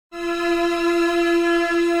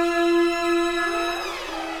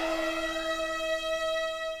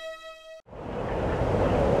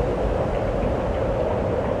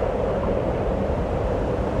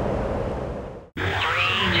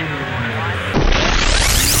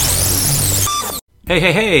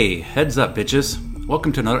Hey, heads up, bitches.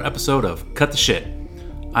 Welcome to another episode of Cut the Shit.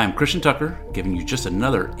 I am Christian Tucker, giving you just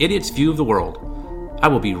another idiot's view of the world. I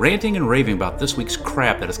will be ranting and raving about this week's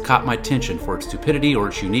crap that has caught my attention for its stupidity or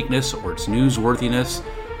its uniqueness or its newsworthiness,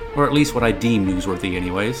 or at least what I deem newsworthy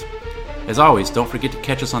anyways. As always, don't forget to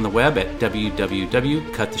catch us on the web at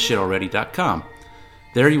www.cuttheshitalready.com.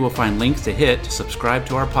 There you will find links to hit to subscribe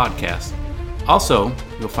to our podcast. Also,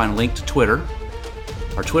 you'll find a link to Twitter.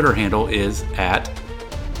 Our Twitter handle is at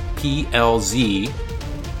PLZ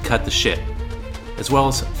Cut the Shit, as well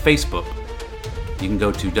as Facebook. You can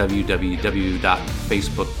go to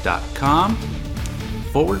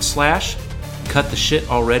www.facebook.com/Cut the Shit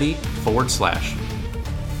Already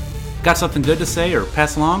 /. Got something good to say or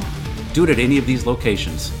pass along? Do it at any of these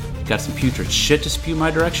locations. Got some putrid shit to spew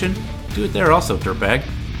my direction? Do it there also, dirtbag.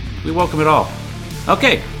 We welcome it all.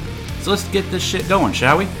 Okay, so let's get this shit going,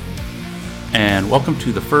 shall we? And welcome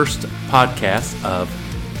to the first podcast of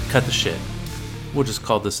Cut the Shit. We'll just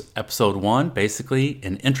call this episode 1, basically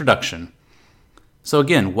an introduction. So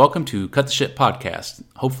again, welcome to Cut the Shit Podcast.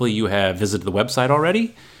 Hopefully you have visited the website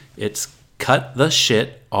already. It's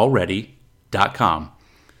cuttheshitalready.com.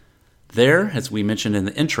 There, as we mentioned in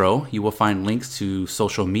the intro, you will find links to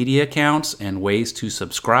social media accounts and ways to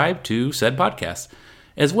subscribe to said podcast,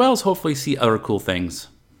 as well as hopefully see other cool things.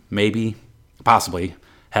 Maybe, possibly.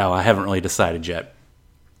 Hell, I haven't really decided yet.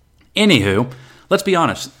 Anywho, let's be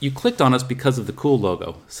honest. You clicked on us because of the cool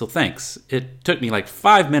logo, so thanks. It took me like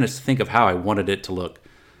 5 minutes to think of how I wanted it to look.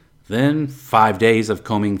 Then 5 days of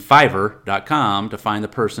combing Fiverr.com to find the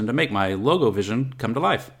person to make my logo vision come to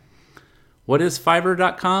life. What is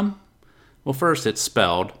Fiverr.com? Well, first it's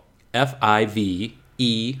spelled Fiverr.com.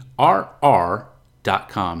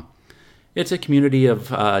 It's a community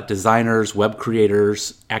of designers, web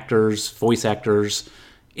creators, actors, voice actors,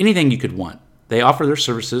 anything you could want. They offer their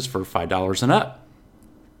services for $5 and up.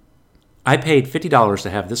 I paid $50 to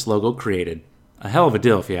have this logo created. A hell of a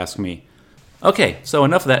deal if you ask me. Okay, so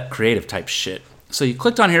enough of that creative type shit. So you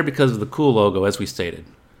clicked on here because of the cool logo as we stated.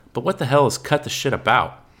 But what the hell is Cut the Shit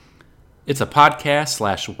about? It's a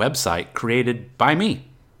podcast/website created by me.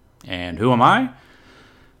 And who am I?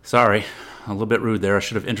 Sorry, a little bit rude there. I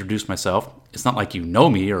should have introduced myself. It's not like you know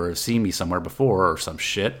me or have seen me somewhere before or some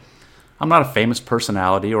shit. I'm not a famous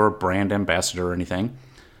personality or a brand ambassador or anything.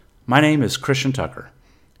 My name is Christian Tucker.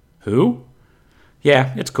 Who?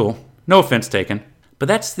 Yeah, it's cool. No offense taken. But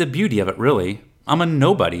that's the beauty of it, really. I'm a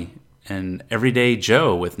nobody, an everyday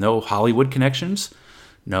Joe with no Hollywood connections,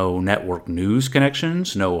 no network news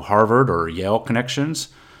connections, no Harvard or Yale connections.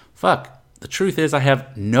 Fuck. The truth is I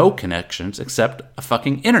have no connections except a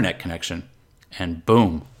fucking internet connection. And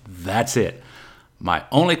boom, that's it. My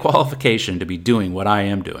only qualification to be doing what I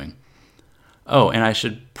am doing. Oh, and I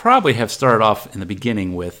should probably have started off in the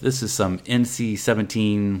beginning with this is some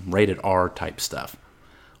NC-17 rated R type stuff.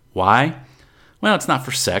 Why? Well, it's not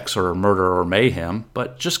for sex or murder or mayhem,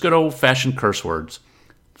 but just good old-fashioned curse words.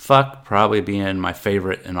 Fuck probably being my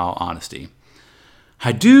favorite in all honesty.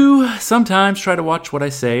 I do sometimes try to watch what I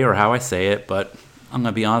say or how I say it, but I'm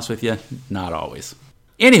going to be honest with you, not always.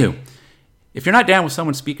 Anywho, if you're not down with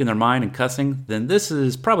someone speaking their mind and cussing, then this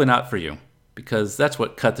is probably not for you, because that's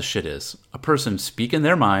what Cut the Shit is. A person speaking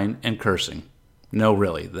their mind and cursing. No,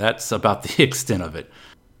 really, that's about the extent of it.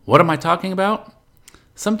 What am I talking about?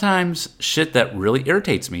 Sometimes shit that really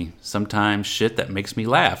irritates me. Sometimes shit that makes me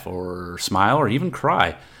laugh or smile or even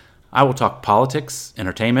cry. I will talk politics,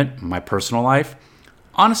 entertainment, my personal life.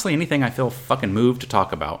 Honestly, anything I feel fucking moved to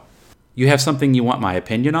talk about. You have something you want my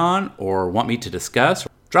opinion on or want me to discuss?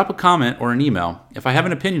 Drop a comment or an email. If I have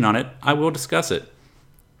an opinion on it, I will discuss it.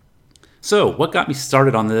 So, what got me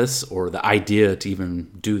started on this or the idea to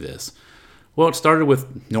even do this? Well, it started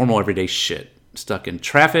with normal everyday shit. Stuck in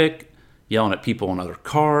traffic, yelling at people in other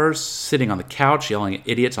cars, sitting on the couch yelling at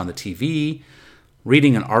idiots on the TV,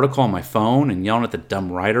 reading an article on my phone and yelling at the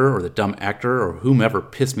dumb writer or the dumb actor or whomever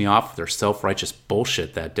pissed me off with their self-righteous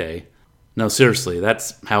bullshit that day. No, seriously,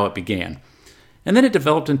 that's how it began. And then it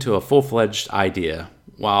developed into a full-fledged idea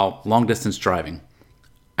while long-distance driving.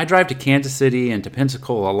 I drive to Kansas City and to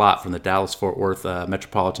Pensacola a lot from the Dallas-Fort Worth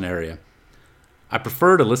metropolitan area. I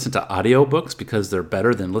prefer to listen to audiobooks because they're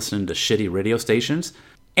better than listening to shitty radio stations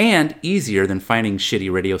and easier than finding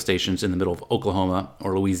shitty radio stations in the middle of Oklahoma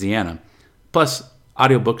or Louisiana. Plus,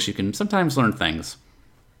 audiobooks, you can sometimes learn things.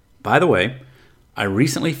 By the way, I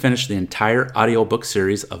recently finished the entire audiobook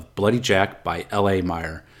series of Bloody Jack by L.A.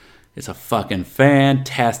 Meyer. It's a fucking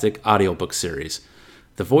fantastic audiobook series.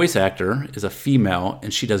 The voice actor is a female,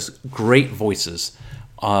 and she does great voices.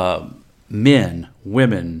 Men,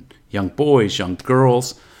 women, young boys, young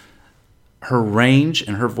girls. Her range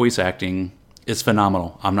and her voice acting is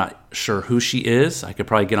phenomenal. I'm not sure who she is. I could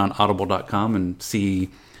probably get on audible.com and see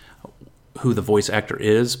who the voice actor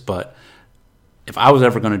is, but if I was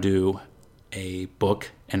ever going to do a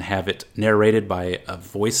book and have it narrated by a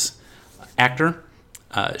voice actor,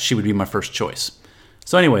 she would be my first choice.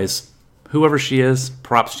 So anyways, whoever she is,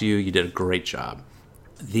 props to you. You did a great job.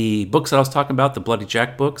 The books that I was talking about, the Bloody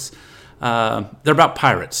Jack books, they're about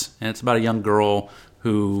pirates, and it's about a young girl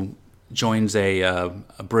who joins a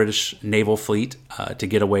British naval fleet to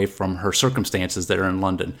get away from her circumstances that are in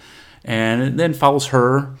London, and it then follows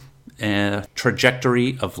her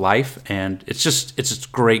trajectory of life, and it's just a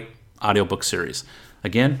great audiobook series.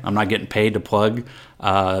 Again, I'm not getting paid to plug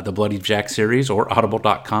the Bloody Jack series or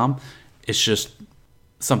audible.com. It's just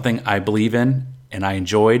something I believe in and I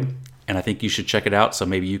enjoyed, and I think you should check it out, so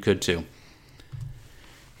maybe you could too.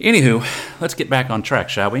 Anywho, let's get back on track,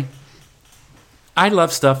 shall we? I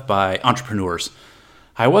love stuff by entrepreneurs.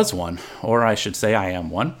 I was one, or I should say I am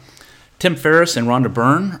one. Tim Ferriss and Rhonda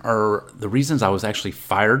Byrne are the reasons I was actually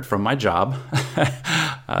fired from my job.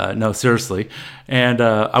 No, seriously. And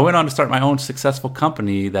I went on to start my own successful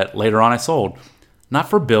company that later on I sold. Not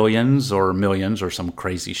for billions or millions or some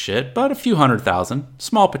crazy shit, but a few 100,000.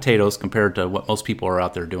 Small potatoes compared to what most people are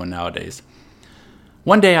out there doing nowadays.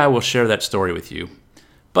 One day I will share that story with you.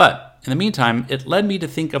 But in the meantime, it led me to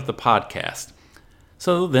think of the podcast.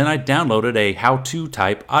 So then I downloaded a how-to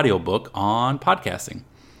type audiobook on podcasting.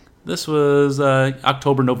 This was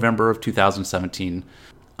October, November of 2017.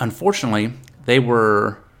 Unfortunately, they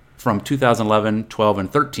were from 2011, 12, and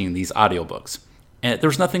 13, these audiobooks. And there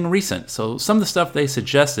was nothing recent, so some of the stuff they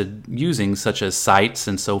suggested using, such as sites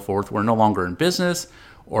and so forth, were no longer in business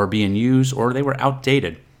or being used, or they were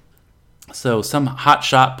outdated. So some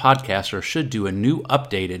hotshot podcaster should do a new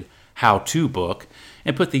updated how-to book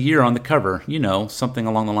and put the year on the cover, something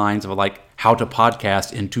along the lines of like how to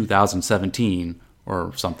podcast in 2017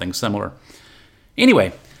 or something similar.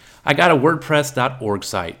 Anyway, I got a WordPress.org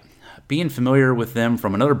site, being familiar with them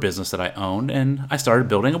from another business that I owned, and I started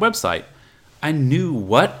building a website. I knew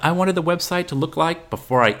what I wanted the website to look like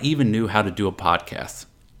before I even knew how to do a podcast.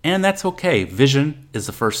 And that's okay. Vision is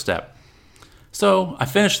the first step. So I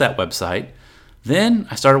finished that website. Then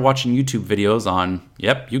I started watching YouTube videos on,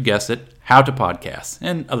 yep, you guessed it, how to podcast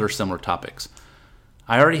and other similar topics.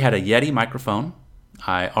 I already had a Yeti microphone.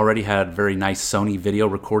 I already had very nice Sony video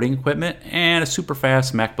recording equipment and a super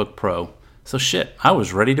fast MacBook Pro. So shit, I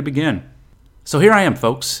was ready to begin. So here I am,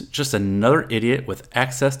 folks, just another idiot with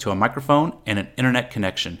access to a microphone and an internet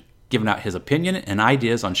connection, giving out his opinion and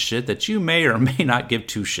ideas on shit that you may or may not give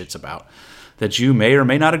two shits about, that you may or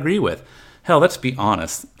may not agree with. Hell, let's be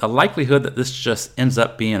honest. The likelihood that this just ends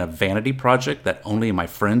up being a vanity project that only my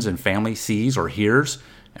friends and family sees or hears,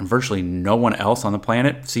 and virtually no one else on the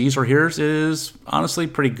planet sees or hears, is honestly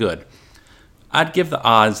pretty good. I'd give the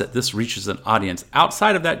odds that this reaches an audience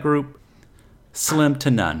outside of that group slim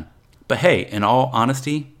to none. But hey, in all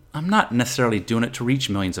honesty, I'm not necessarily doing it to reach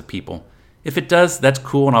millions of people. If it does, that's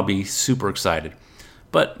cool and I'll be super excited.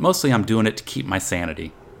 But mostly I'm doing it to keep my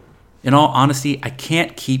sanity. In all honesty, I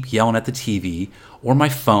can't keep yelling at the TV or my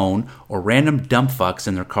phone or random dumb fucks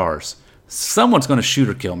in their cars. Someone's going to shoot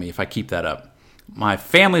or kill me if I keep that up. My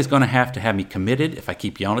family's going to have me committed if I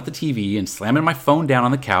keep yelling at the TV and slamming my phone down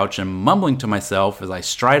on the couch and mumbling to myself as I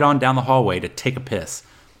stride on down the hallway to take a piss.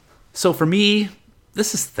 So for me,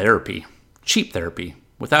 this is therapy, cheap therapy,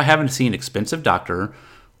 without having to see an expensive doctor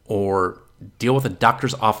or deal with a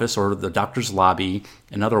doctor's office or the doctor's lobby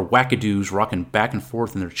and other wackadoos rocking back and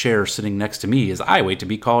forth in their chairs sitting next to me as I wait to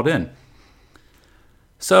be called in.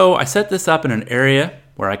 So I set this up in an area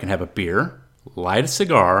where I can have a beer, light a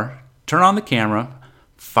cigar, turn on the camera,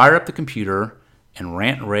 fire up the computer, and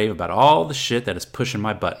rant and rave about all the shit that is pushing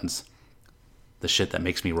my buttons. The shit that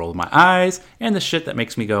makes me roll my eyes and the shit that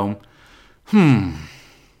makes me go, How'd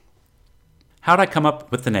I come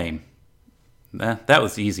up with the name? That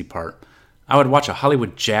was the easy part. I would watch a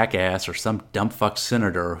Hollywood jackass or some dumbfuck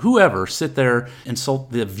senator or whoever sit there and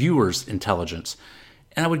insult the viewer's intelligence.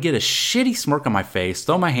 And I would get a shitty smirk on my face,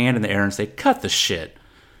 throw my hand in the air and say, cut the shit.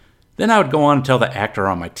 Then I would go on and tell the actor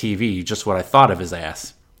on my TV just what I thought of his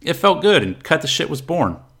ass. It felt good and Cut the Shit was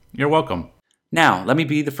born. You're welcome. Now, let me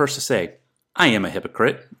be the first to say, I am a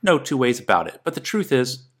hypocrite. No two ways about it. But the truth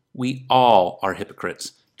is, we all are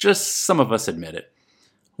hypocrites. Just some of us admit it.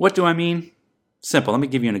 What do I mean? Simple. Let me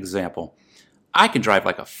give you an example. I can drive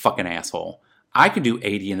like a fucking asshole. I can do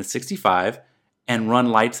 80 in a 65 and run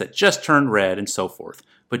lights that just turned red and so forth.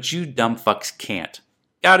 But you dumb fucks can't.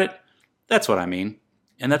 Got it? That's what I mean.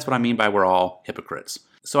 And that's what I mean by we're all hypocrites.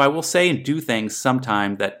 So I will say and do things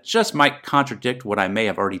sometime that just might contradict what I may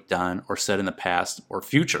have already done or said in the past or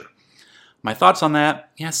future. My thoughts on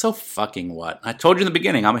that? Yeah, so fucking what? I told you in the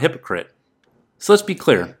beginning, I'm a hypocrite. So let's be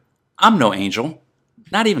clear. I'm no angel.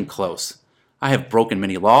 Not even close. I have broken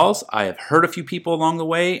many laws, I have hurt a few people along the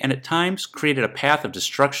way, and at times created a path of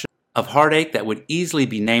destruction, of heartache that would easily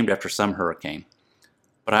be named after some hurricane.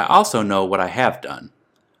 But I also know what I have done.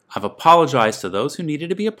 I've apologized to those who needed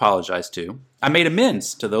to be apologized to. I made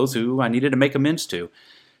amends to those who I needed to make amends to.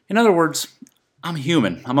 In other words, I'm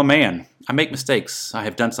human. I'm a man. I make mistakes. I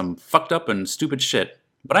have done some fucked up and stupid shit.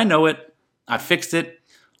 But I know it. I fixed it,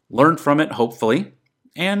 learned from it, hopefully,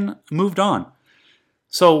 and moved on.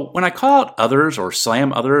 So when I call out others or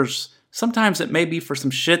slam others, sometimes it may be for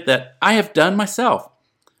some shit that I have done myself.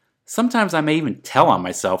 Sometimes I may even tell on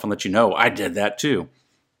myself and let you know I did that too.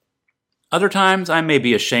 Other times I may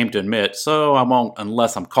be ashamed to admit, so I won't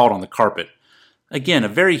unless I'm called on the carpet. Again, a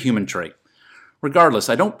very human trait. Regardless,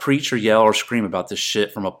 I don't preach or yell or scream about this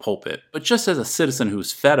shit from a pulpit, but just as a citizen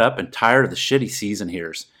who's fed up and tired of the shit he sees and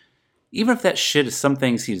hears. Even if that shit is some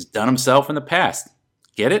things he's done himself in the past.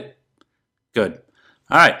 Get it? Good.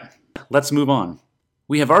 Alright, let's move on.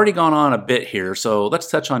 We have already gone on a bit here, so let's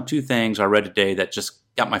touch on two things I read today that just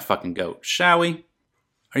got my fucking goat, shall we?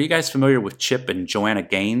 Are you guys familiar with Chip and Joanna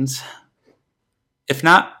Gaines? If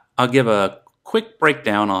not, I'll give a quick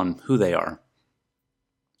breakdown on who they are.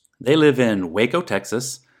 They live in Waco,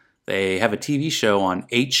 Texas. They have a TV show on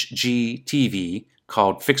HGTV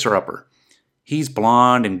called Fixer Upper. He's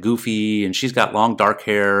blonde and goofy, and she's got long dark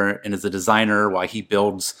hair and is a designer while he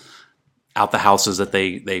builds out the houses that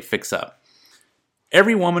they fix up.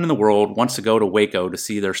 Every woman in the world wants to go to Waco to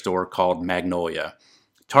see their store called Magnolia.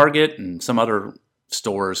 Target and some other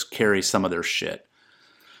stores carry some of their shit.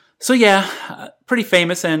 So yeah, pretty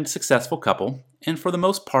famous and successful couple, and for the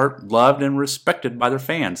most part, loved and respected by their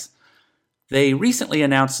fans. They recently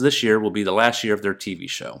announced this year will be the last year of their TV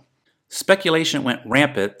show. Speculation went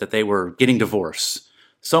rampant that they were getting divorced,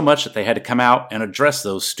 so much that they had to come out and address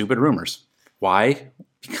those stupid rumors. Why?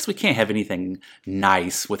 Because we can't have anything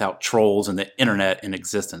nice without trolls and the internet in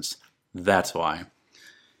existence. That's why.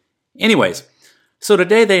 Anyways, so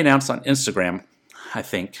today they announced on Instagram, I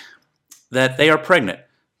think, that they are pregnant.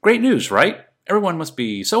 Great news, right? Everyone must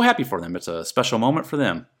be so happy for them. It's a special moment for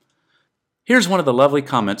them. Here's one of the lovely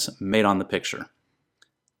comments made on the picture.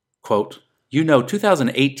 Quote,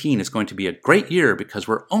 2018 is going to be a great year because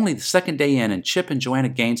we're only the second day in and Chip and Joanna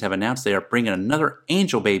Gaines have announced they are bringing another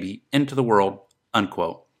angel baby into the world,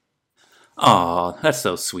 unquote. Aw, that's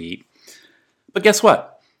so sweet. But guess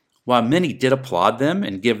what? While many did applaud them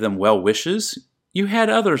and give them well wishes, you had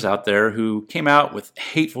others out there who came out with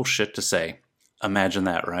hateful shit to say. Imagine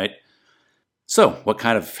that, right? So, what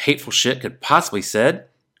kind of hateful shit could possibly said?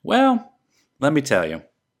 Well, let me tell you.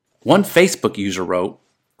 One Facebook user wrote,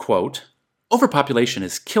 quote, overpopulation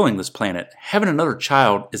is killing this planet. Having another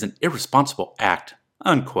child is an irresponsible act,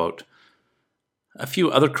 unquote. A few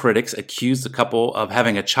other critics accused the couple of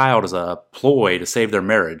having a child as a ploy to save their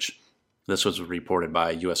marriage. This was reported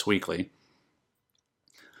by US Weekly.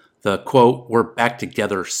 The, quote, we're back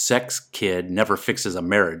together sex kid never fixes a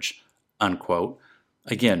marriage, unquote.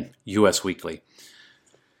 Again, US Weekly.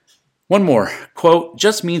 One more, quote,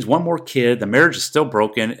 just means one more kid, the marriage is still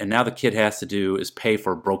broken, and now the kid has to do is pay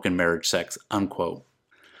for broken marriage sex, unquote.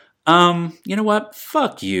 You know what?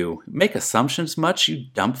 Fuck you. Make assumptions much, you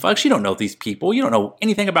dumb fucks. You don't know these people. You don't know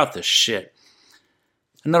anything about this shit.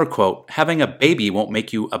 Another quote, having a baby won't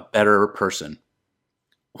make you a better person.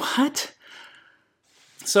 What?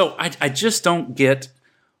 So I just don't get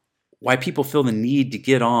why people feel the need to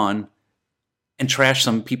get on and trash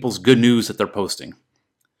some people's good news that they're posting.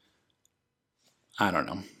 I don't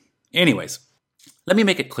know. Anyways, let me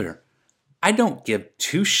make it clear. I don't give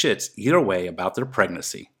two shits either way about their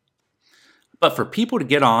pregnancy. But for people to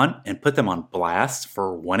get on and put them on blast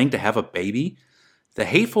for wanting to have a baby, the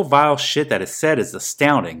hateful, vile shit that is said is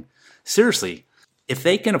astounding. Seriously, if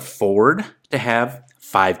they can afford to have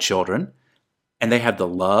 5 children, and they have the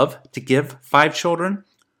love to give 5 children,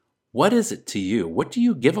 what is it to you? What do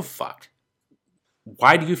you give a fuck?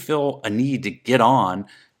 Why do you feel a need to get on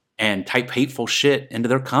and type hateful shit into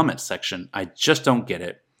their comment section? I just don't get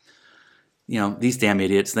it. These damn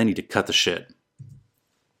idiots, they need to cut the shit.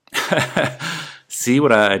 See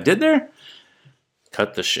what I did there?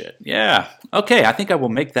 Cut the shit. Yeah. Okay, I think I will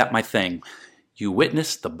make that my thing. You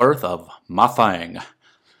witnessed the birth of my thing.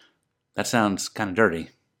 That sounds kind of dirty,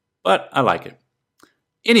 but I like it.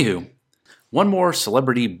 Anywho, one more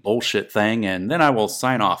celebrity bullshit thing, and then I will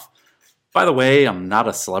sign off. By the way, I'm not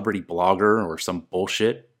a celebrity blogger or some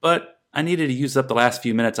bullshit, but I needed to use up the last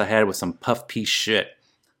few minutes I had with some puff piece shit.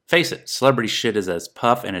 Face it, celebrity shit is as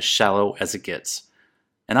puff and as shallow as it gets.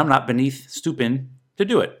 And I'm not beneath stooping to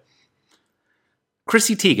do it.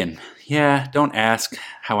 Chrissy Teigen. Yeah, don't ask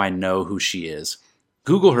how I know who she is.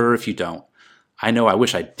 Google her if you don't. I know I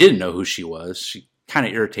wish I didn't know who she was. She kind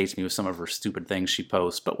of irritates me with some of her stupid things she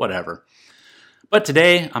posts, but whatever. But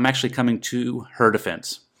today, I'm actually coming to her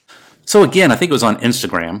defense. So again, I think it was on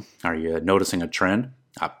Instagram. Are you noticing a trend?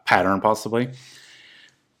 A pattern, possibly?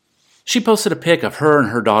 She posted a pic of her and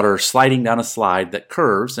her daughter sliding down a slide that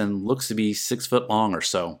curves and looks to be 6 foot long or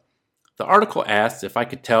so. The article asked if I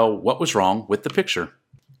could tell what was wrong with the picture.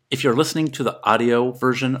 If you're listening to the audio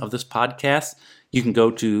version of this podcast, you can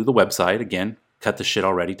go to the website, again,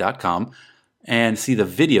 cuttheshitalready.com, and see the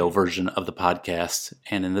video version of the podcast.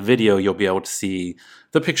 And in the video, you'll be able to see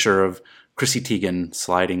the picture of Chrissy Teigen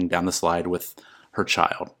sliding down the slide with her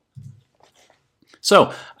child.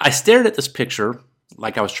 So I stared at this picture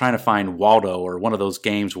like I was trying to find Waldo or one of those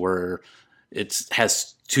games where it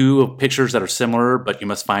has two pictures that are similar, but you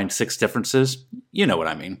must find 6 differences. You know what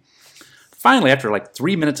I mean. Finally, after like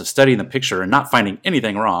 3 minutes of studying the picture and not finding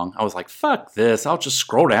anything wrong, I was like, fuck this, I'll just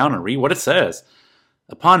scroll down and read what it says.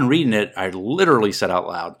 Upon reading it, I literally said out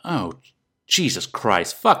loud, oh, Jesus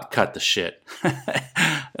Christ, fuck cut the shit.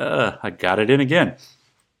 I got it in again.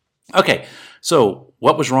 Okay, so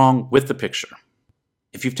what was wrong with the picture?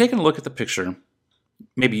 If you've taken a look at the picture,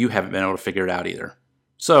 maybe you haven't been able to figure it out either.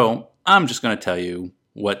 So I'm just going to tell you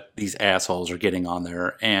what these assholes are getting on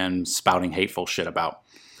there and spouting hateful shit about.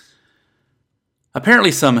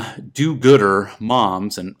 Apparently some do-gooder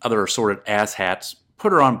moms and other assorted asshats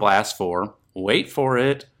put her on blast for, wait for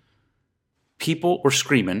it, people were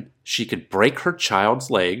screaming she could break her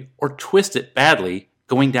child's leg or twist it badly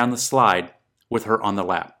going down the slide with her on the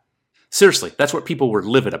lap. Seriously, that's what people were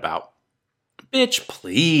livid about. Bitch,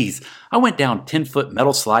 please. I went down 10-foot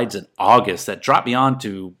metal slides in August that dropped me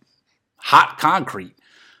onto hot concrete.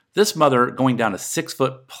 This mother going down a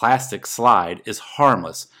 6-foot plastic slide is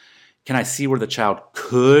harmless. Can I see where the child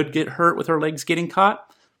could get hurt with her legs getting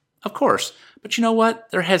caught? Of course. But you know what?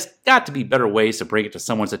 There has got to be better ways to bring it to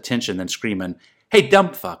someone's attention than screaming, hey,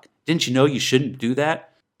 dumb fuck, didn't you know you shouldn't do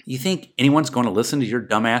that? You think anyone's going to listen to your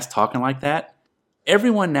dumbass talking like that?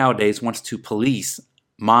 Everyone nowadays wants to police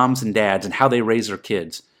moms and dads and how they raise their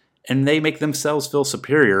kids, and they make themselves feel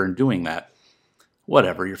superior in doing that.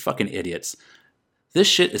 Whatever, you're fucking idiots. This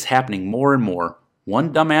shit is happening more and more.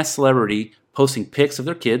 One dumbass celebrity posting pics of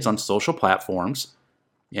their kids on social platforms.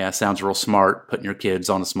 Yeah, sounds real smart, putting your kids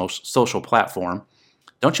on a social platform.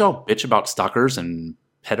 Don't y'all bitch about stalkers and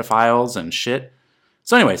pedophiles and shit?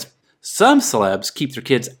 So anyways, some celebs keep their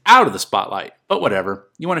kids out of the spotlight, but whatever.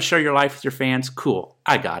 You want to share your life with your fans? Cool,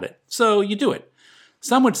 I got it. So you do it.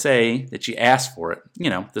 Some would say that you asked for it,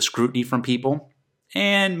 the scrutiny from people,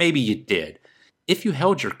 and maybe you did. If you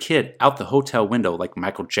held your kid out the hotel window like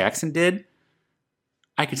Michael Jackson did,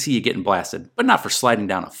 I could see you getting blasted, but not for sliding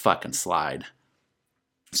down a fucking slide.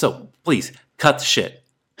 So, please, cut the shit.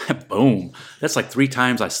 Boom. That's like 3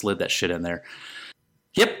 times I slid that shit in there.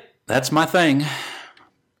 Yep, that's my thing.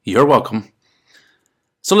 You're welcome.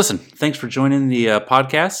 So listen, thanks for joining the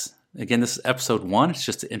podcast. Again, this is episode 1. It's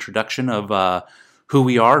just an introduction of who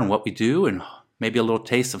we are and what we do and maybe a little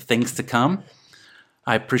taste of things to come.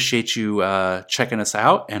 I appreciate you checking us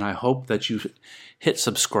out, and I hope that you hit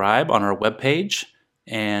subscribe on our webpage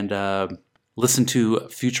and listen to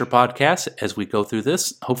future podcasts as we go through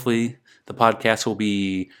this. Hopefully the podcast will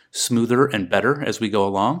be smoother and better as we go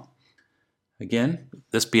along. Again,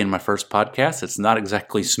 this being my first podcast, it's not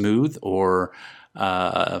exactly smooth or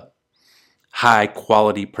high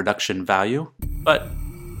quality production value, but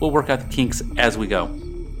we'll work out the kinks as we go.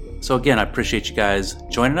 So again, I appreciate you guys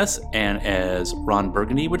joining us, and as Ron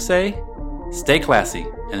Burgundy would say, stay classy.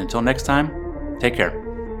 And until next time, take care.